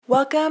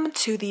Welcome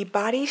to the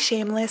Body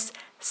Shameless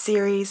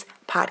series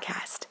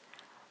podcast.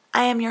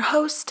 I am your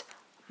host,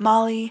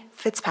 Molly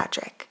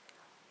Fitzpatrick,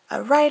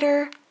 a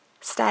writer,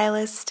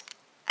 stylist,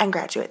 and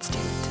graduate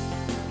student.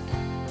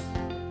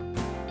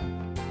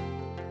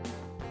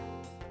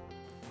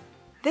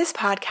 This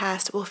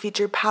podcast will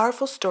feature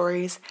powerful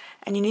stories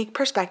and unique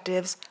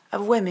perspectives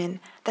of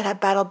women that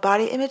have battled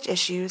body image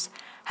issues,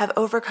 have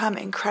overcome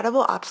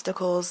incredible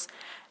obstacles,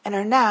 and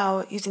are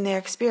now using their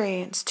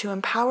experience to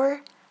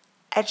empower,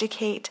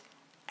 educate,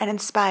 and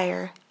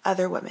inspire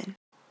other women.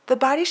 The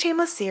Body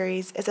Shameless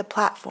series is a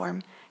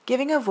platform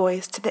giving a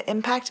voice to the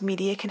impact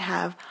media can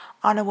have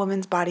on a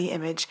woman's body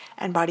image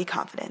and body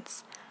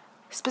confidence,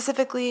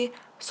 specifically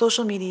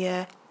social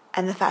media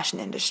and the fashion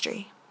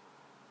industry.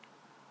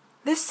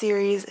 This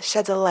series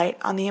sheds a light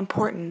on the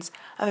importance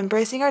of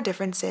embracing our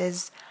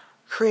differences,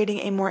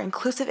 creating a more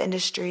inclusive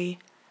industry,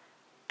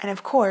 and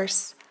of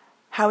course,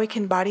 how we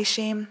can body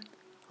shame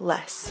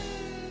less.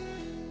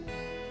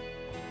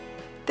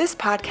 This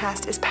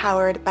podcast is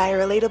powered by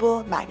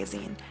Relatable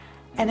Magazine,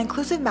 an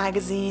inclusive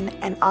magazine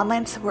and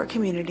online support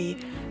community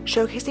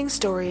showcasing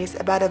stories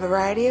about a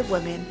variety of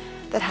women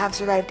that have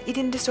survived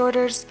eating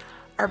disorders,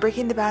 are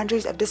breaking the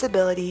boundaries of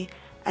disability,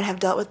 and have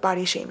dealt with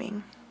body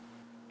shaming.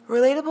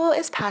 Relatable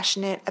is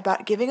passionate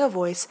about giving a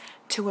voice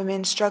to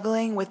women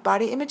struggling with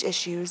body image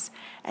issues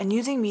and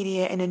using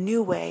media in a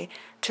new way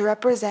to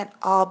represent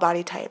all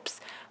body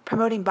types,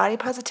 promoting body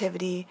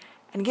positivity,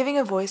 and giving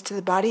a voice to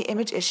the body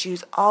image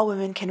issues all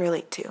women can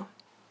relate to.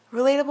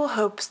 Relatable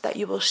hopes that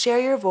you will share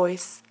your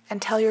voice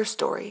and tell your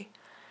story,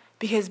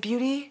 because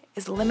beauty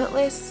is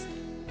limitless,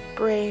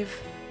 brave,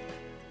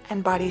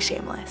 and body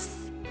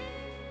shameless.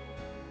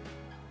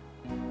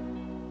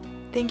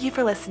 Thank you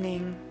for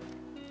listening,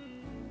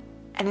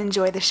 and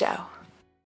enjoy the show.